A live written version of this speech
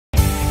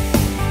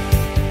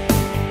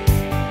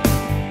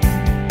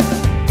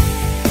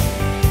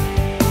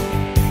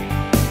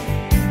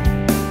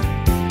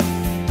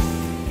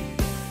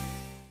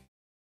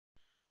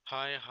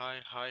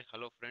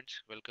Hello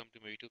friends, welcome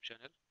to my YouTube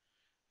channel.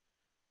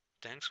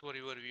 Thanks for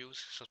your views,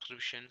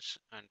 subscriptions,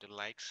 and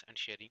likes and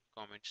sharing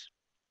comments.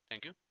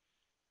 Thank you.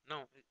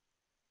 Now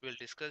we'll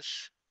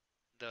discuss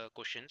the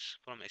questions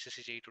from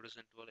SSC JE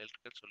 2012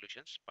 Electrical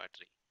Solutions Part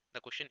 3.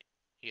 The question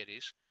here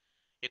is: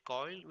 a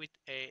coil with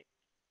a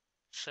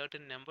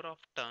certain number of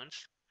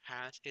turns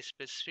has a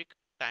specific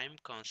time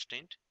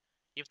constant.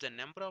 If the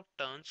number of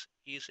turns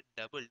is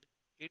doubled,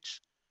 its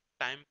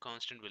time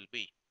constant will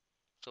be.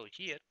 So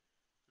here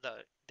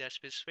they are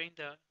specifying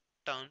the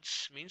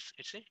turns means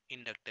it's a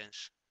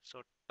inductance.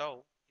 So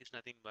tau is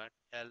nothing but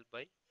L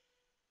by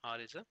R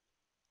is a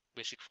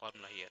basic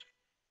formula here.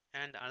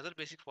 And another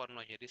basic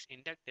formula here is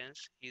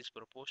inductance is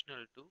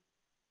proportional to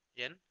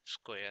N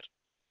square.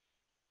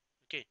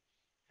 Okay.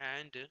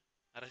 And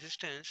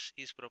resistance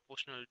is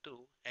proportional to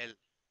L.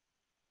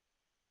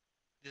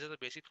 These are the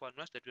basic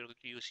formulas that we are going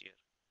to use here.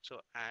 So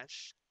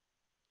as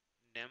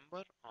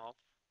number of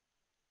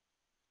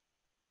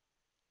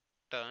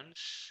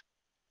turns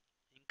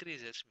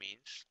increases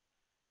means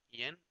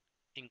N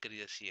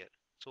increases here.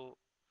 So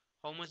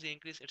how much the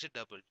increase? It's a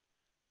double.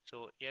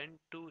 So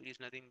N2 is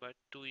nothing but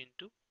 2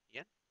 into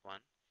N1,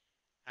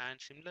 and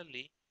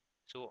similarly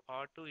so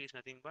R2 is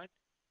nothing but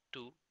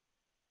 2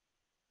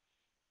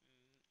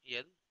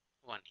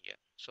 L1 here.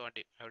 So I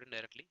have done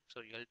directly.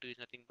 So L2 is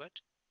nothing but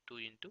 2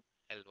 into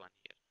L1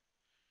 here.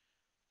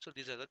 So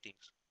these are the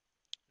things.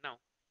 Now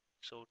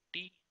so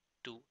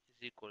T2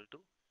 is equal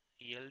to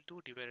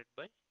L2 divided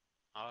by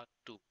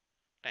R2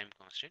 time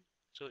constant.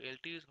 So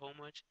L2 is how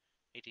much?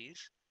 It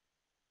is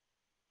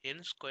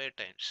N square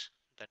times.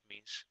 That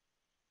means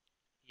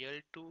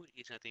L2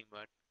 is nothing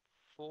but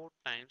 4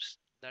 times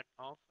that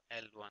of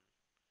L1.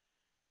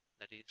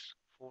 That is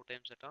 4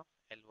 times that of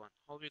L1.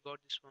 How we got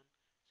this one?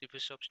 So if we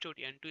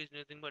substitute N2 is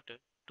nothing but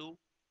 2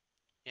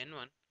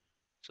 N1,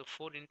 so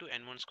 4 into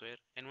N1 square.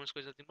 N1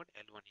 square is nothing but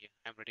L1 here.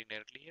 I am writing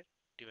directly here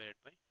divided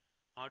by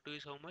R2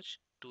 is how much?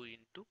 2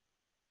 into,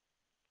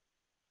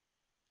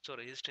 so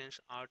resistance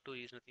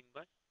R2 is nothing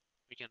but,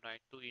 we can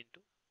write 2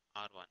 into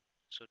R1.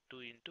 So 2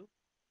 into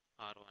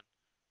R1,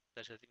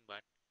 that's nothing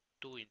but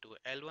 2 into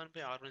L1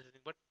 by R1 is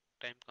nothing but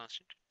time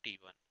constant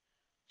T1.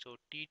 So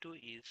T2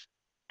 is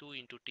 2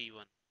 into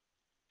T1,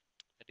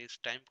 that is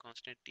time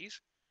constant is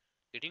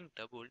getting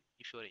doubled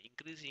if you are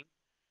increasing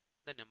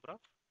the number of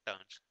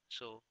turns.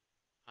 So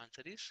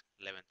answer is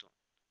 11th one,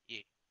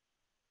 A.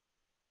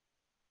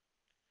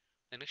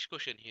 The next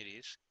question here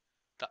is: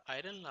 the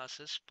iron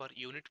losses per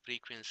unit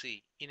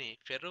frequency in a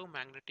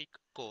ferromagnetic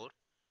core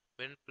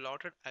when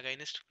plotted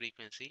against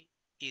frequency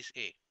is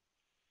A.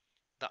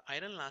 The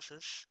iron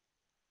losses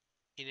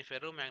in a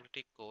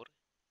ferromagnetic core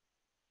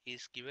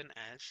is given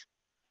as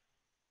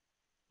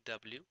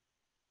W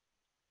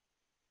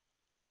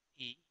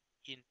E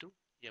into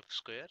F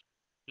square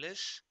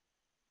plus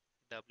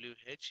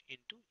WH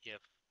into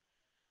F.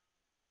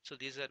 So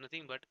these are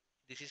nothing but,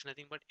 this is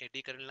nothing but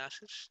eddy current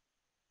losses,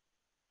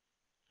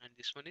 and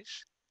this one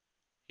is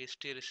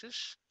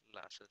hysteresis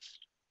losses.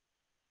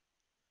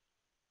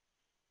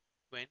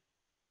 When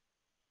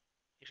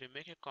if we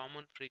make a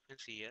common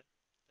frequency here,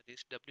 that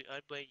is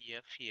WR by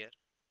F here,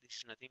 this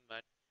is nothing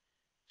but,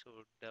 so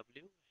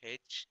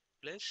WH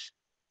plus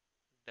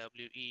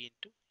WE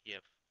into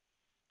F.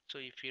 So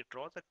if you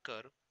draw the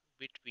curve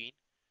between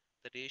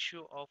the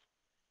ratio of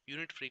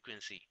unit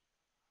frequency,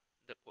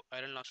 the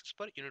iron losses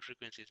per unit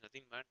frequency is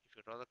nothing but, if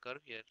you draw the curve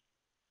here,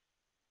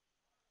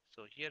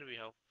 so here we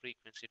have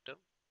frequency term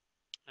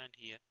and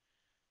here,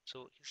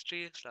 so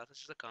hysteresis losses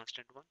is a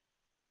constant one,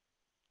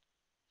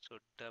 so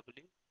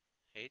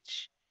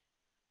WH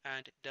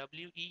and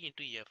WE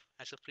into F.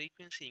 As the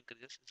frequency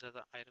increases, these are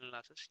the iron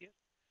losses here.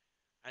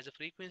 As the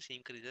frequency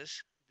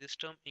increases, this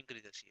term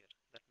increases here.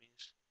 That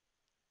means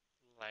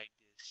like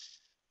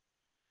this.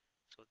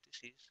 So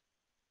this is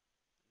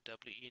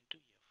WE into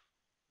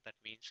F. That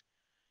means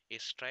a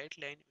straight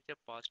line with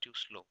a positive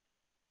slope.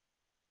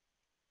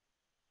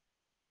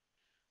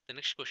 The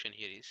next question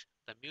here is: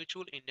 the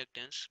mutual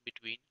inductance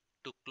between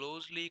two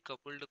closely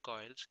coupled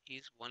coils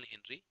is 1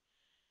 Henry.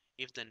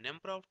 If the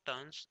number of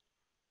turns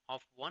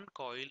of one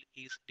coil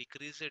is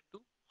decreased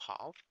to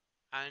half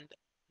and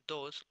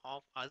those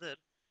of other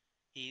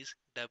is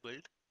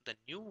doubled, the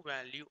new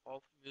value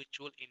of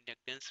mutual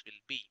inductance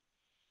will be.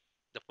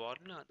 The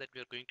formula that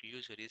we are going to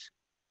use here is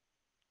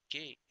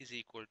K is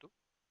equal to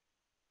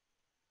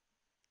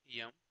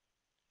M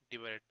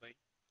divided by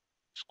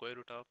square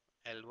root of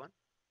L1,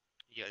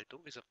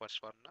 L2 is the first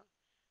formula,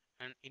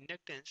 and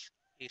inductance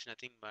is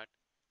nothing but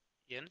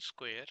N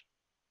square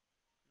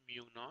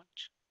mu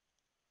naught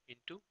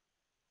into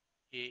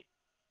A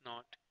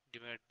naught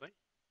divided by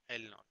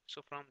L naught.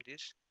 So from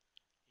this,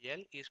 L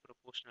is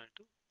proportional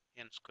to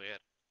N square.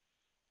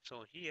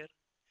 So here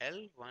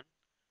L1,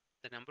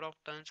 the number of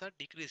turns are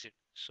decreased,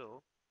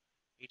 so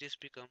it is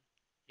become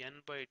N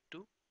by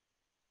 2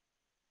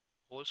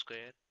 whole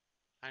square,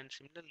 and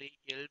similarly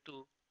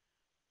L2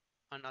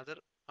 and other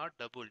are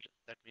doubled,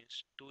 that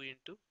means 2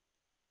 into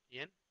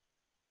N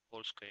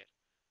whole square.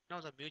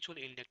 Now the mutual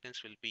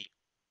inductance will be,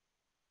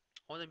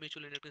 how the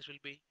mutual inductance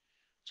will be,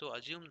 So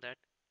assume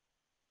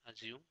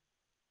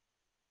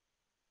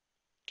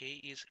K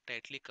is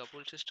tightly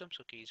coupled system,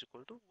 so K is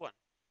equal to 1.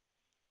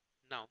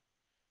 Now,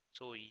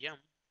 so M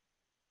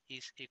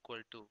is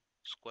equal to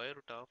square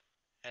root of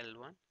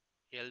L1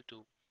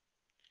 L2,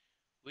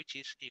 which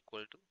is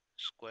equal to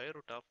square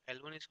root of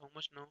L1 is how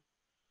much now?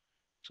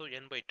 So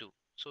N by 2.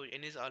 So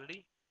N is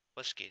already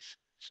first case.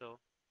 So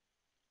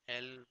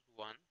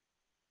L1,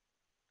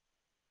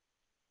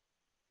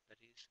 that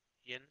is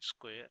N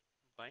square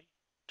by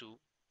 2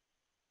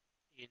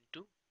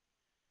 into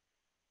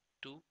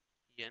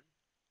 2N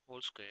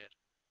whole square.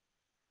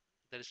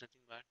 That is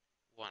nothing but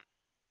 1.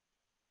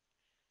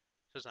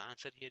 So the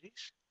answer here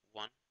is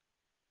 1,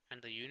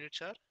 and the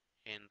units are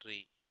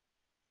Henry.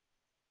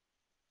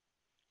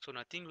 So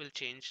nothing will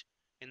change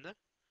in the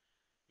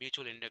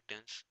mutual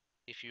inductance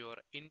if you are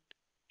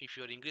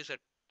increase the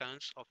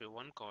turns of a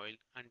one coil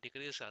and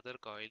decrease the other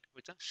coil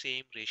with the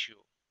same ratio.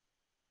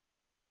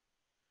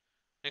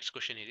 Next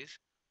question here is,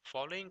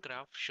 following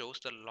graph shows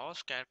the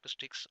loss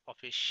characteristics of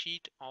a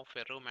sheet of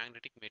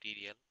ferromagnetic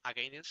material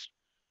against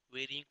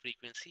varying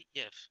frequency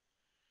F.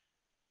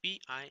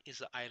 Pi is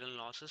the iron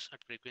losses at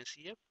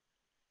frequency F.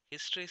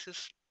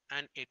 Hysteresis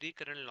and eddy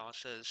current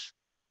losses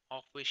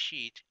of a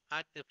sheet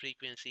at the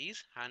frequency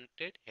is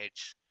 100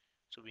 Hz.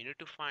 So we need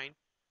to find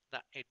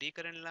the eddy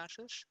current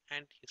losses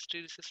and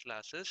hysteresis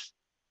losses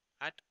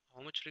at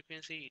how much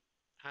frequency?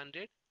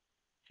 100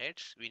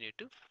 Hz we need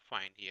to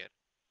find here.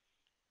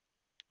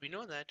 We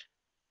know that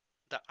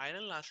the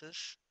iron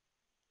losses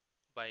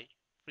by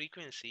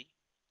frequency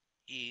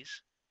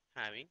is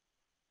having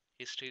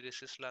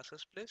hysteresis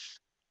losses plus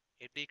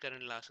eddy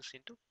current losses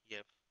into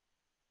F.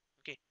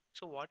 Okay,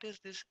 so what is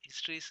this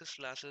hysteresis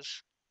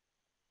losses?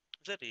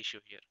 The ratio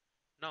here.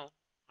 Now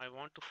I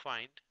want to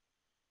find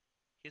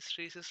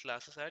hysteresis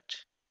losses at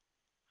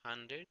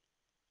 100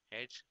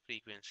 Hz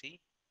frequency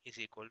is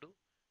equal to,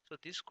 so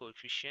this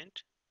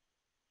coefficient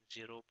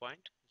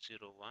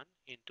 0.01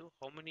 into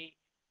how many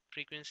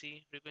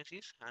frequencies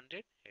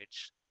 100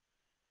 Hz.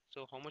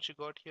 So how much you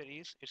got here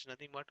is, it's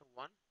nothing but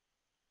 1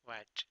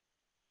 watt.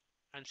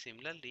 And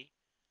similarly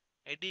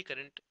eddy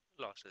current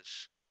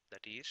losses,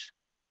 that is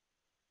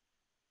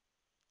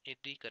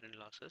eddy current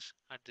losses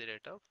at the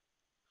rate of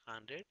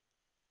 100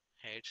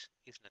 Hz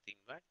is nothing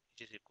but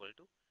which is equal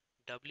to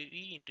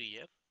We into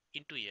F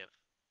into F.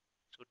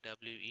 So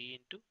We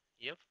into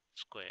F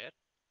square,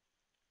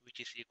 which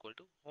is equal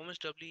to how much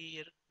We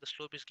here? The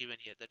slope is given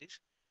here, that is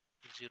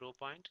 0.001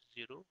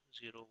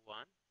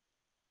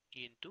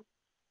 into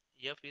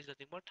F is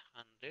nothing but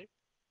 100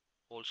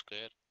 whole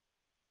square.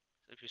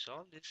 So if you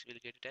solve this, we'll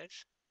get it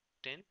as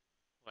 10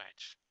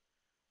 watts.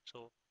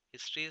 So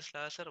hysteresis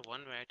losses are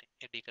 1 watt,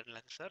 eddy current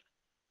losses are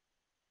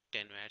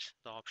 10 watts.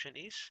 The option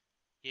is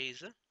A is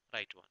the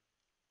right one.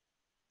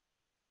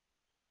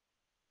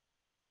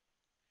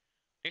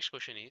 Next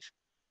question is,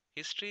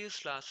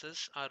 hysteresis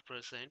losses are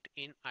present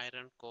in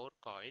iron core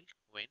coil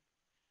when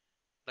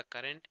the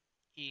current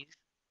is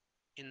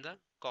in the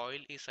coil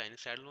is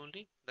sinusoidal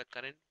only, the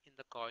current in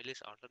the coil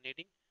is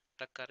alternating,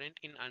 the current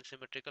in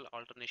unsymmetrical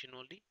alternation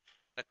only,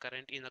 the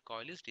current in the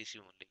coil is DC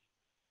only.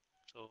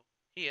 So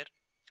here,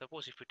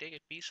 suppose if you take a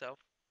piece of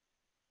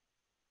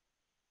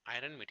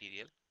iron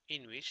material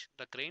in which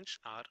the grains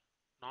are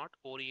not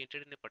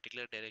oriented in a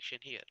particular direction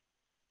here,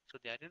 so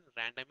they are in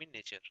random in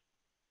nature.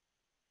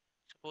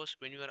 Suppose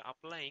when you are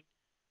applying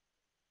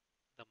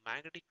the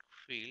magnetic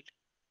field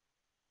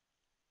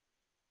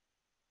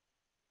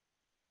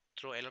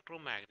through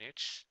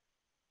electromagnets,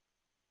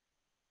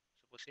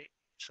 suppose a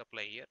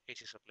supply here,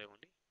 AC supply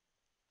only,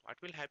 what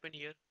will happen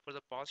here? For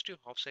the positive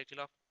half cycle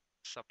of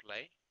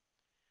supply,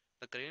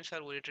 the grains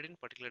are oriented in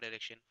particular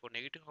direction. For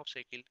negative half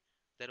cycle,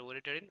 they are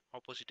oriented in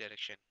opposite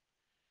direction.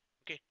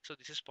 Okay, so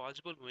this is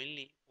possible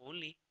mainly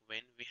only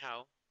when we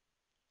have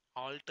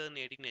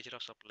alternating nature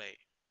of supply.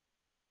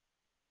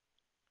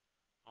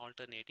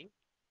 Alternating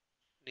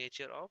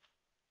nature of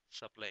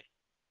supply.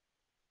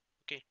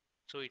 Okay,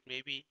 so it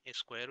may be a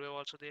square wave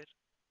also there.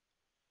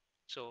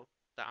 So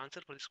the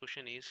answer for this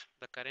question is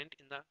the current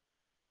in the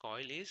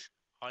coil is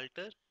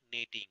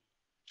alternating.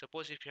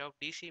 Suppose if you have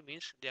DC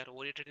means they are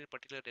oriented in a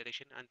particular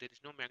direction and there is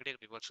no magnetic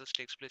reversals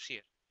takes place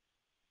here.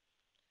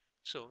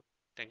 So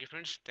thank you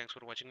friends, thanks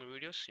for watching my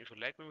videos. If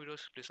you like my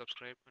videos, please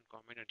subscribe and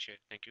comment and share.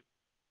 Thank you.